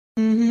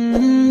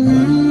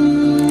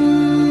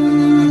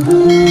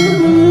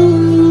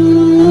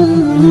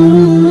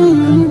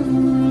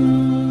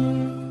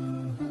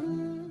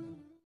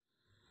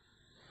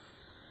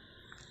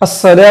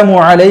السلام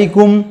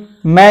علیکم،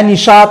 میں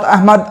نشاط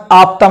احمد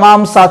آپ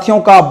تمام ساتھیوں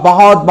کا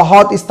بہت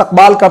بہت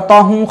استقبال کرتا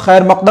ہوں،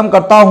 خیر مقدم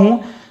کرتا ہوں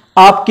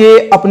آپ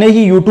کے اپنے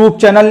ہی YouTube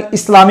channel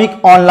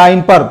Islamic on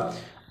line پر۔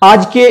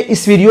 آج کے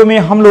اس ویڈیو میں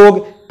ہم لوگ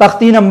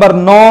تختی نمبر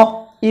 9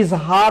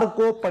 اظہار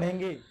کو پڑھیں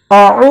گے۔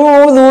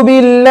 اعوذ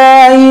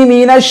باللہ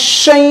من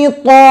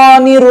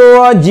الشیطان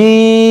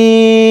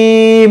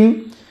الرجیم،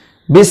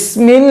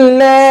 بسم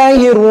اللہ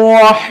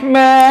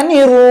الرحمن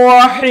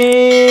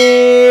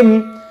الرحیم۔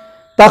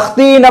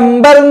 تختی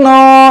نمبر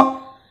 9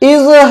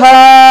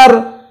 اظہار،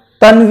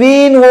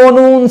 تنوین و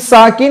نون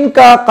ساکن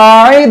کا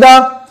قاعدہ۔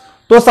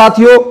 تو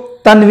ساتھیو،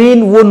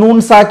 تنوین و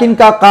نون ساکن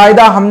کا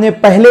قاعدہ ہم نے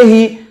پہلے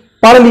ہی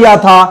پڑھ لیا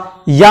تھا،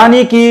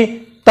 یعنی کہ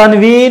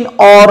تنوین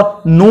اور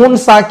نون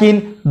ساکن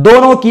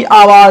دونوں کی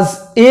آواز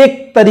ایک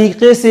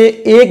طریقے سے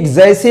ایک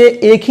جیسے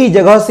ایک ہی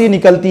جگہ سے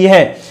نکلتی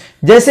ہے۔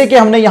 جیسے کہ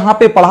ہم نے یہاں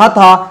پہ پڑھا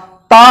تھا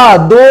تا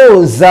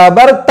دو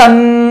زبر تن،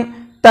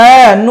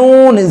 تا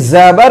نون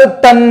زبر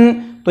تن،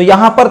 تو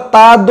یہاں پر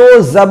تا دو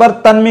زبر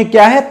تن میں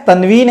کیا ہے؟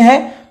 تنوین ہے،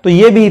 تو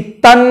یہ بھی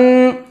تن،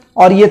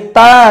 اور یہ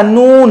تا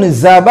نون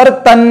زبر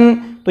تن،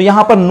 تو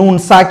یہاں پر نون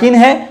ساکن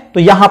ہے، تو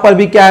یہاں پر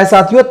بھی کیا ہے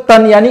ساتھیو؟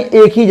 تن، یعنی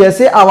ایک ہی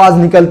جیسے آواز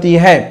نکلتی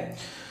ہے۔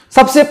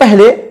 سب سے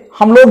پہلے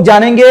ہم لوگ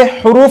جانیں گے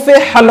حروف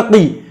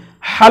حلقی۔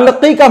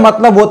 حلقی کا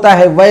مطلب ہوتا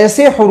ہے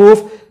ویسے حروف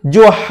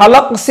جو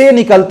حلق سے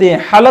نکلتے ہیں۔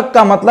 حلق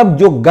کا مطلب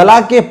جو گلا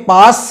کے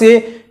پاس سے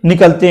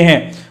نکلتے ہیں۔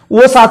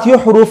 وہ ساتھیو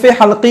حروف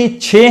حلقی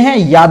 6 ہیں،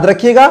 یاد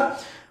رکھیے گا۔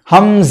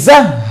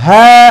 حمزہ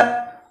ہے،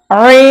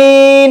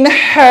 عین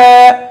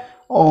ہے،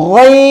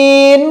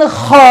 غین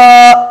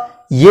خا،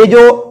 یہ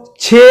جو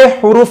 6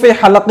 حروف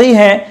حلقی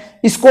ہیں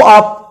اس کو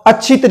آپ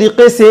اچھی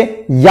طریقے سے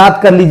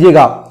یاد کر لیجئے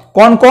گا۔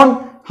 کون کون؟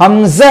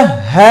 حمزہ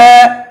ہے،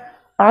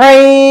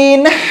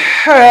 عین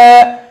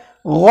ہے،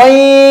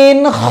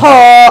 غین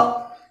خا۔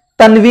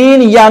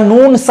 تنوین یا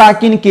نون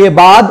ساکن کے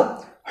بعد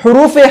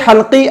حروف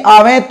حلقی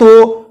آویں تو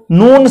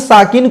نون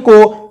ساکن کو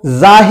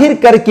ظاہر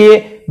کر کے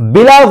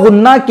بلا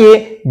غنہ کے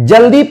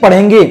جلدی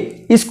پڑھیں گے،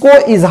 اس کو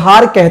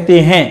اظہار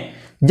کہتے ہیں۔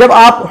 جب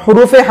آپ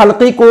حروف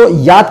حلقی کو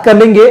یاد کر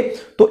لیں گے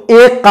تو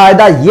ایک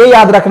قاعدہ یہ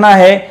یاد رکھنا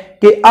ہے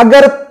کہ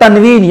اگر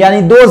تنوین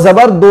یعنی 2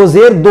 زبر 2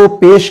 زیر 2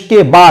 پیش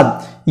کے بعد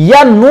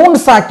یا نون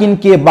ساکن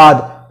کے بعد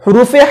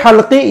حروف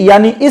حلقی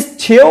یعنی اس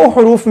 6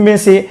 حروف میں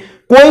سے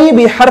کوئی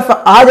بھی حرف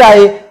آ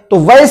جائے تو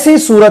ویسی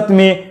صورت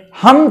میں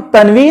ہم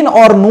تنوین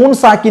اور نون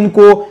ساکن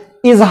کو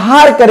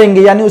اظہار کریں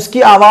گے، یعنی اس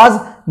کی آواز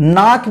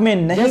ناک میں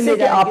نہیں لے جائیں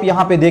گے۔ آپ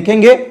یہاں پہ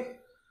دیکھیں گے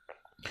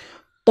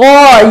تو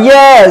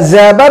یہ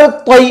زبر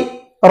طی،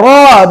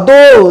 را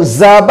دو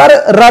زبر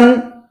رن،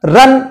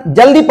 رن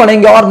جلدی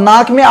پڑھیں گے اور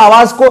ناک میں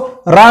آواز کو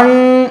رن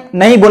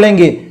نہیں بولیں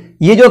گے۔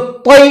 یہ جو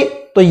طی،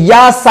 تو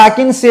یا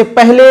ساکن سے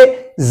پہلے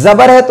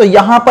زبر ہے تو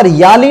یہاں پر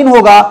یا لین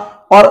ہوگا،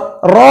 اور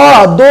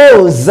را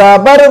دو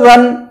زبر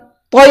رن،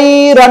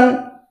 طی رن،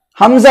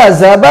 حمزہ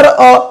زبر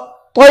او،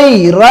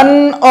 طی رن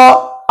او۔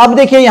 اب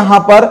دیکھیں یہاں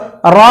پر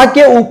را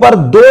کے اوپر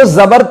 2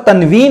 زبر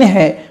تنوین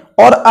ہے،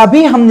 اور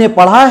ابھی ہم نے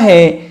پڑھا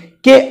ہے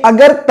کہ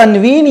اگر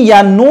تنوین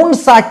یا نون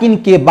ساکن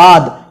کے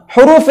بعد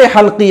حروف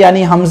حلقی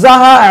یعنی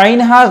حمزہ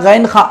عین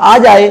غین خا آ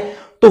جائے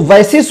تو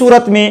ویسی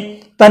صورت میں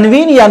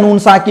تنوین یا نون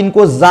ساکن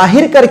کو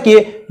ظاہر کر کے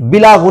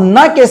بلا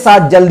غنہ کے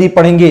ساتھ جلدی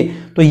پڑھیں گے۔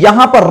 تو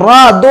یہاں پر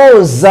را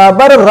 2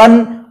 زبر رن،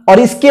 اور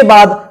اس کے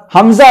بعد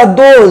حمزہ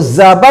 2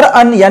 زبر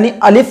ان، یعنی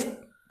الف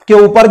کے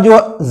اوپر جو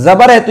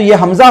زبر ہے تو یہ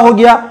حمزہ ہو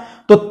گیا،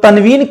 تو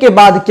تنوین کے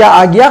بعد کیا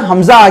آ گیا؟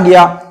 حمزہ آ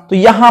گیا، تو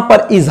یہاں پر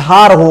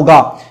اظہار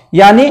ہوگا،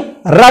 یعنی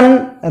رن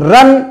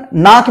رن،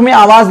 ناک میں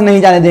آواز نہیں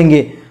جانے دیں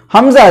گے۔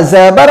 حمزہ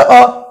زبر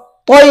او،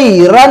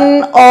 طی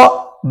رن او،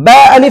 با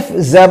الف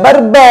زبر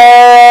با،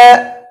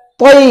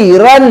 طی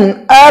رن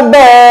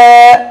ابا،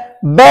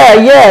 با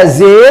یا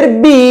زیر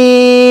بی،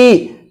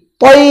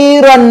 طی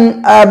رن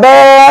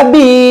ابا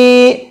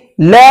بی،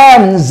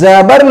 لام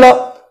زبر ل،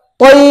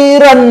 طی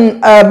رن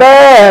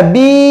ابا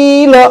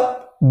بی ل،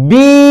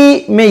 بی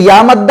میں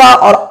یا مدہ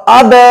اور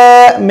اب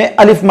میں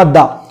الف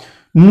مدہ۔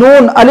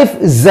 نون الف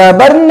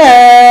زبر نا،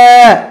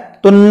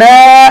 تو نا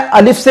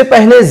الف سے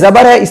پہلے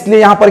زبر ہے اس لیے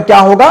یہاں پر کیا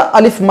ہوگا؟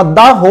 الف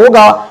مدہ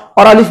ہوگا،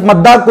 اور الف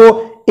مدہ کو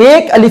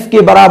ایک الف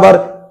کے برابر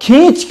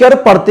کھینچ کر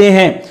پڑھتے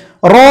ہیں۔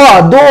 را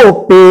 2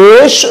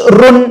 پیش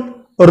رن،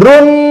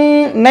 رن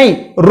نہیں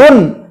رن،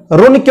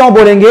 رن کیوں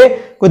بولیں گے؟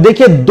 کو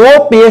دیکھیں 2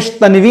 پیش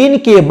تنوین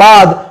کے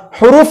بعد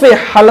حروف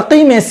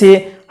حلقی میں سے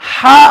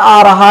ہا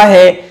آ رہا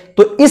ہے،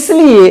 تو اس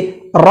لیے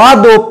را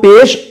 2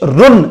 پیش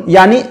رن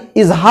یعنی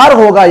اظہار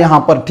ہوگا یہاں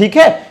پر، ٹھیک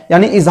ہے؟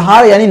 یعنی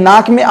اظہار یعنی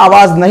ناک میں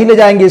آواز نہیں لے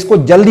جائیں گے، اس کو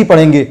جلدی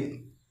پڑھیں گے۔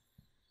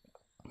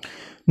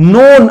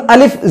 نون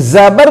الف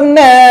زبر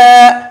نا،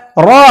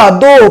 را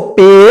 2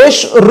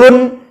 پیش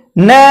رن،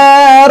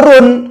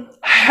 نارن،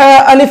 ح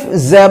الف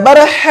زبر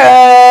ح،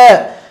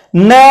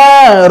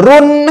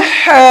 نارن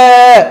ح،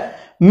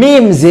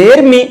 میم زیر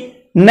می،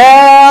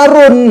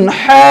 نارن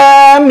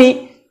حامی،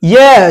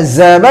 یا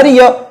زبر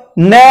یا،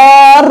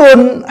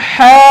 نارن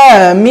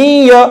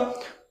حامی،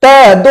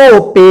 تا 2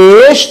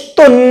 پیش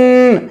تن،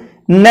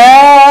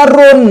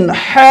 نارن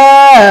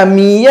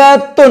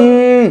حامیتن،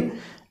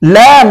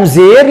 لام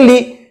زیر لی،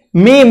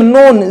 میم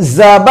نون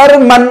زبر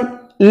من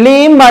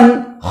لیمن،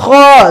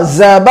 خا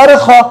زبر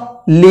خا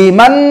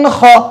لیمن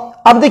خا۔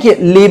 اب دیکھیے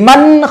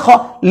لیمن خا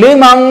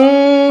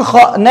لیمن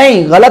خا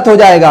نہیں، غلط ہو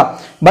جائے گا،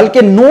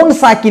 بلکہ نون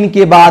ساکن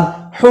کے بعد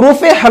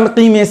حروف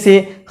حلقی میں سے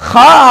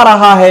خا آ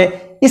رہا ہے،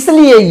 اس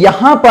لیے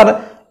یہاں پر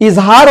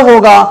اظہار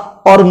ہوگا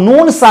اور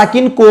نون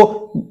ساکن کو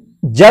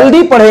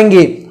جلدی پڑھیں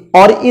گے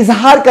اور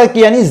اظہار کر کے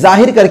یعنی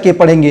ظاہر کر کے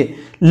پڑھیں گے۔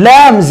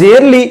 لام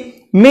زیر لی،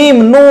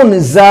 میم نون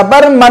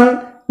زبر من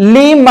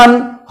لیمن،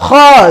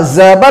 خا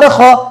زبر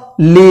خا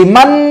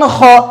لیمن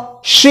خا،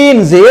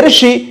 شین زیر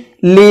شی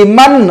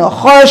لیمن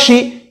خاشی،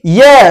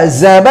 یا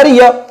زبر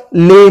یا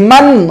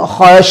لیمن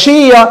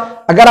خاشی۔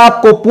 اگر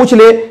آپ کو پوچھ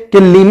لے کہ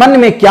لیمن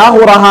میں کیا ہو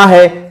رہا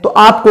ہے تو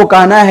آپ کو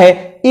کہنا ہے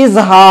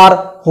اظہار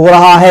ہو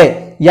رہا ہے،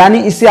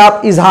 یعنی اسے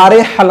آپ اظہار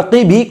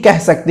حلقی بھی کہہ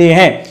سکتے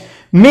ہیں۔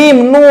 میم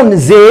نون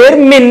زیر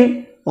من،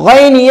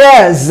 غین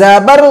یا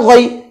زبر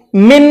غی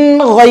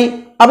من غی۔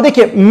 اب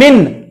دیکھیں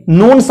من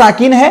نون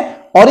ساکن ہے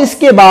اور اس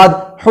کے بعد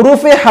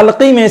حروف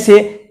حلقی میں سے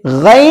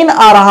غین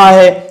آ رہا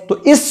ہے، تو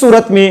اس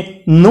صورت میں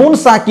نون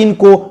ساکن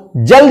کو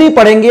جلدی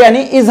پڑھیں گے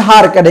یعنی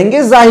اظہار کریں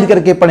گے، ظاہر کر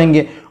کے پڑھیں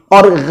گے۔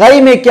 اور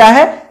غی میں کیا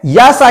ہے،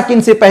 یا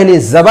ساکن سے پہلے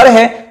زبر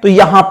ہے تو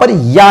یہاں پر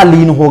یا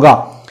لین ہوگا۔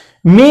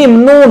 میم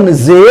نون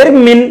زیر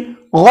من،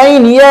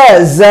 غین یا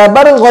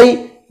زبر غی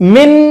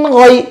من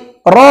غی،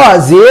 را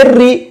زیر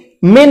ری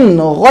من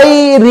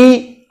غیری،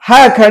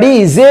 ہا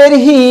کھڑی زیر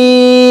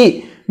ہی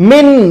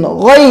من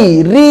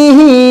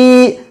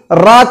غیری۔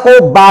 را کو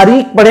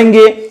باریک پڑھیں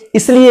گے،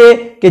 اس لیے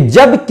کہ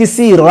جب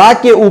کسی را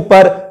کے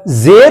اوپر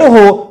زیر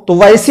ہو تو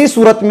ویسی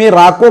صورت میں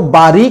را کو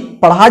باریک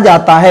پڑھا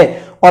جاتا ہے۔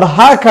 اور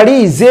ہا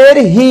کھڑی زیر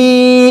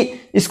ہی،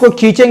 اس کو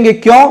کھینچیں گے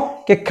کیوں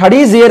کہ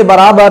کھڑی زیر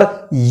برابر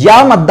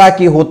یا مدہ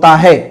کی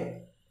ہوتا ہے۔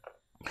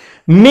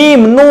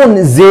 میم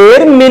نون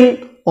زیر من،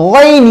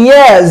 غین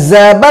یا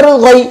زبر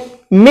غی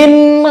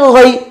من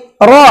غی،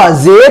 را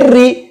زیر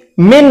ری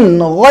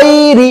من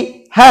غیری،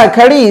 ہا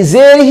کھڑی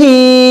زیر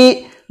ہی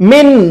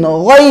من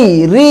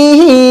غیری۔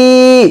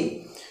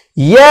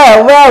 یا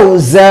واو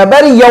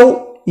زبر یو،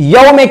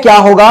 یو میں کیا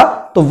ہوگا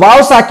تو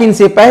واو ساکن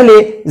سے پہلے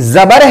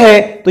زبر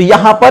ہے تو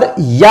یہاں پر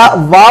یا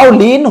واو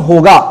لین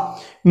ہوگا۔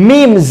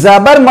 میم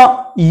زبر ما،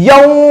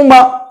 یوم،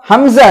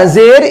 حمزہ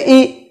زیر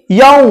ای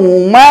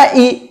یوم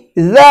ای،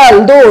 ذال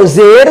دو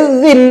زیر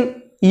ذن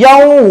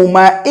یوم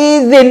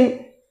ایذن،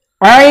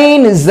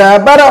 عین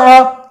زبر ع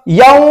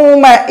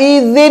یوم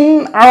ایذن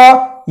ع،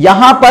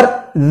 یہاں پر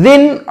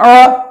ذن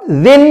ع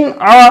ذن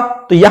ع،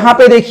 تو یہاں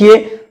پہ دیکھیے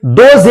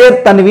دو زیر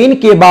تنوین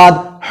کے بعد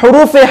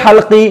حروف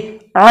حلقی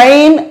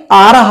عین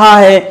آ رہا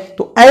ہے،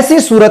 تو ایسی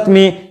صورت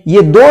میں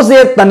یہ دو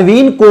زیر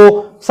تنوین کو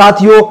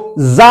ساتھیوں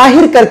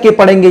ظاہر کر کے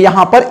پڑھیں گے،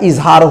 یہاں پر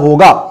اظہار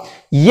ہوگا۔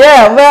 یا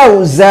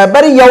واو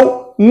زبر یو،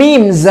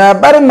 میم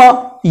زبر ما،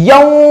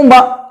 یوم،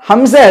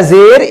 حمزہ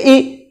زیر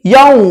ای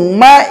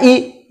یوم ای،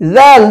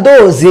 ذال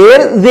دو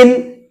زیر ذن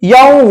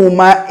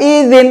یوم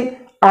ایذن،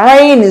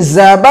 عین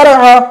زبر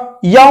ع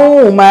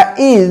یوم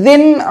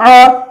ایذن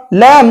ع،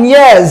 لام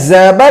یا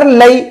زبر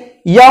لی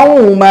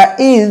یوم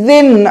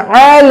ایذن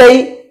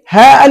علی،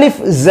 ہا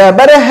الف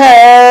زبر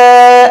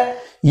ہے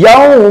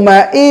یوم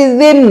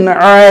ایذن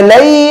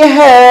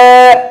علیہا،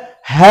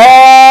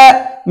 ہا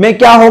میں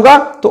کیا ہوگا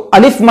تو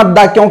الف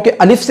مدہ، کیونکہ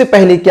الف سے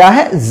پہلے کیا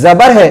ہے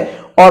زبر ہے،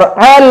 اور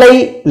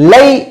علی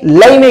لی،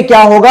 لی میں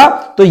کیا ہوگا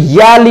تو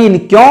یا لین،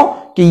 کیوں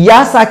کہ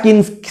یا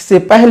ساکن سے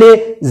پہلے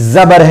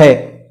زبر ہے۔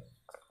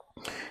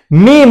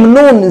 میم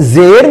نون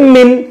زیر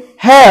من،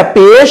 ہے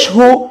پیش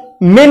ہو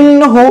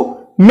من ہو،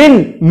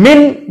 من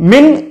من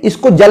من، اس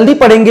کو جلدی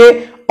پڑھیں گے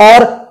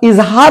اور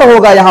اظہار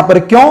ہوگا یہاں پر،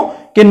 کیوں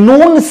کہ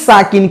نون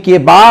ساکن کے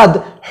بعد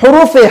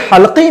حروف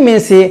حلقی میں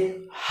سے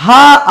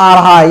ہا آ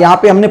رہا ہے، یہاں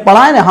پہ ہم نے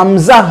پڑھا ہے نا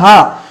حمزہ ہا،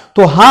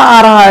 تو ہا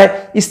آ رہا ہے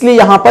اس لیے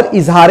یہاں پر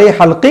اظہار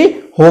حلقی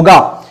ہوگا۔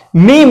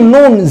 میم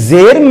نون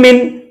زیر من،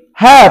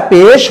 ہے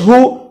پیش ہو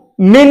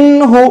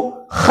من ہو،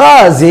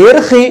 خا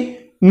زیر خی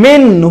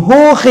من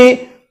ہو خی،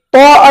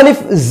 تو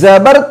الف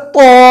زبر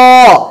تو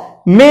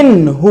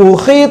من ہو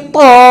خی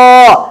تو،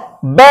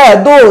 با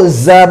دو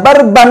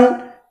زبر بن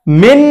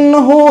من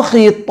ہو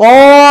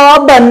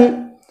خطابا۔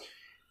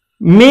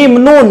 میم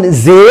نون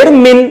زیر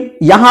من،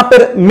 یہاں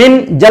پر من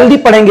جلدی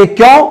پڑھیں گے،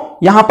 کیوں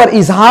یہاں پر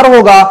اظہار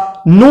ہوگا،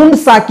 نون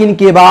ساکن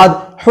کے بعد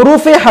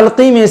حروف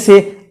حلقی میں سے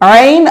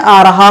عین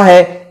آ رہا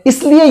ہے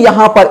اس لیے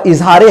یہاں پر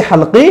اظہار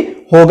حلقی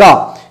ہوگا۔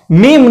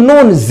 میم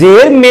نون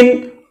زیر من،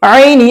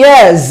 عین یا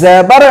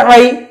زبر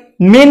عی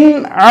من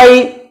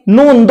عی،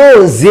 نون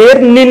دو زیر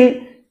نن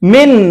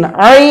من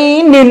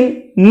عین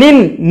نن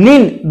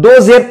نن، دو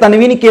زیر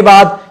تنوین کے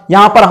بعد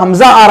یہاں پر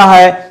حمزہ آ رہا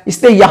ہے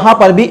اس لیے یہاں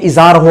پر بھی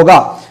اظہار ہوگا۔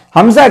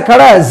 حمزہ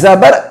کھڑا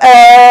زبر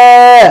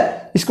اے،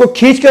 اس کو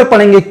کھینچ کر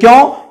پڑھیں گے، کیوں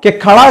کہ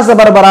کھڑا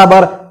زبر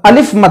برابر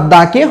الف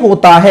مدہ کے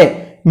ہوتا ہے۔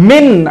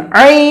 من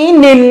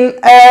عین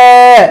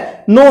اے،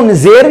 نون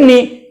زیر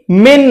نی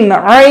من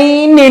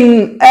عین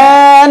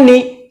آنی،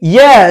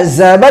 یا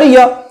زبر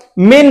یا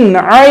من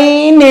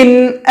عین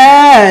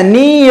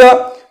آنی،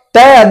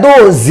 تا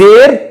دو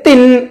زیر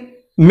تن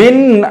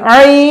من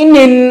عین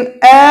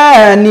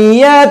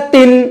آنیت،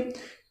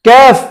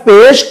 कैफ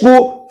पेश कु,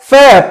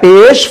 फे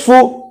पेश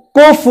फु,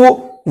 कुफु,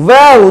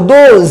 वाव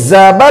दो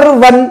जबर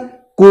वन,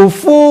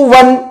 कुफु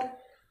वन।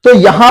 तो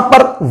यहां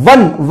पर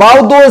वन,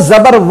 वाव दो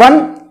जबर वन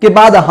के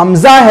बाद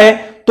हमजा है,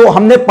 तो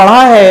हमने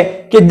पढ़ा है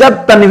कि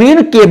जब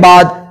तनवीन के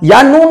बाद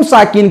या नून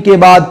साकिन के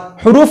बाद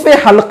हुरूफ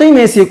हल्की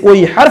में से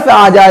कोई हर्फ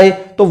आ जाए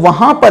तो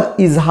वहां पर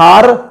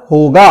इजहार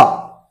होगा।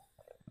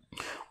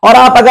 और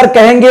आप अगर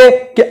कहेंगे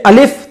कि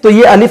अलिफ, तो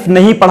ये अलिफ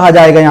नहीं पढ़ा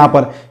जाएगा। यहां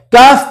पर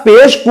काफ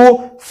पेश कु,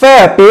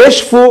 फे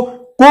पेश फु,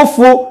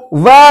 कुफु,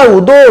 वाव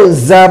दो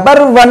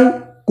जबर वन,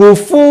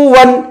 कुफु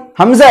वन,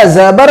 हमजा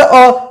जबर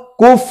अ,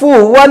 कुफु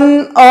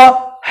वन अ,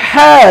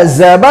 ह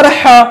जबर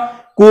ह,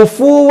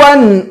 कुफु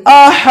वन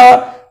अह,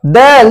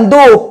 दाल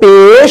दो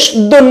पेश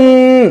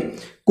दुन,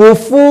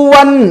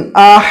 कुफुवन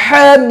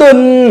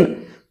अहदुन।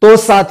 तो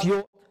साथियों,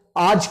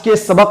 आज के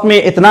सबक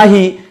में इतना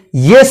ही।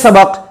 ये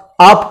सबक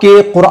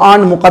आपके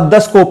कुरान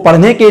मुकद्दस को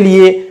पढ़ने के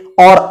लिए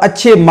और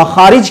अच्छे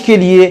मखारिज के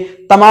लिए,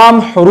 तमाम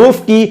हुरूफ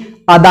की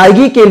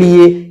अदायगी के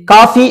लिए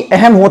काफी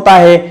अहम होता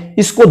है।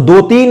 इसको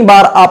 2-3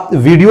 बार आप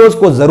वीडियोस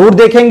को जरूर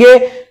देखेंगे।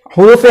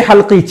 हुरूफ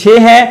हल्की 6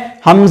 हैं,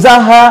 हमजा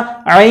है,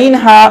 ऐन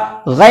है,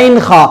 गैन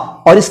खा।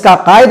 और इसका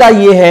कायदा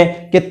यह है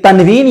कि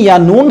तनवीन या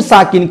नून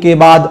साकिन के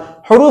बाद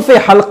हुरूफ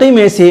हल्की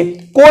में से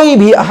कोई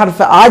भी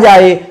हर्फ आ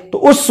जाए तो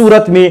उस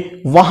सूरत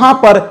में वहां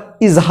पर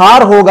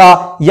इजहार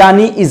होगा,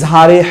 यानी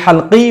इजहार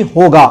हल्की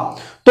होगा।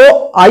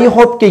 तो आई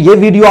होप कि यह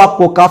वीडियो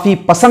आपको काफी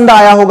पसंद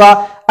आया होगा।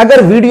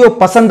 अगर वीडियो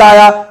पसंद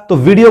आया तो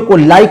वीडियो को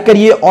लाइक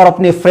करिए और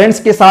अपने फ्रेंड्स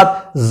के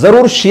साथ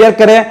जरूर शेयर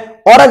करें।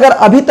 और अगर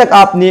अभी तक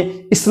आपने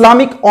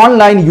इस्लामिक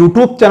ऑनलाइन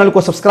यूट्यूब चैनल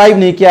को सब्सक्राइब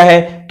नहीं किया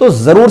है तो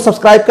जरूर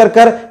सब्सक्राइब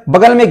कर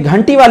बगल में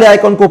घंटी वाले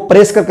आइकन को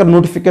प्रेस कर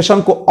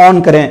नोटिफिकेशन को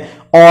ऑन करें।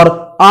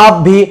 और आप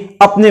भी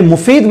अपने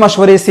मुफीद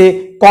मशवरे से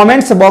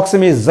कमेंट्स बॉक्स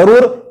में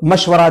जरूर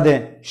मशवरा दें।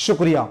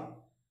 शुक्रिया।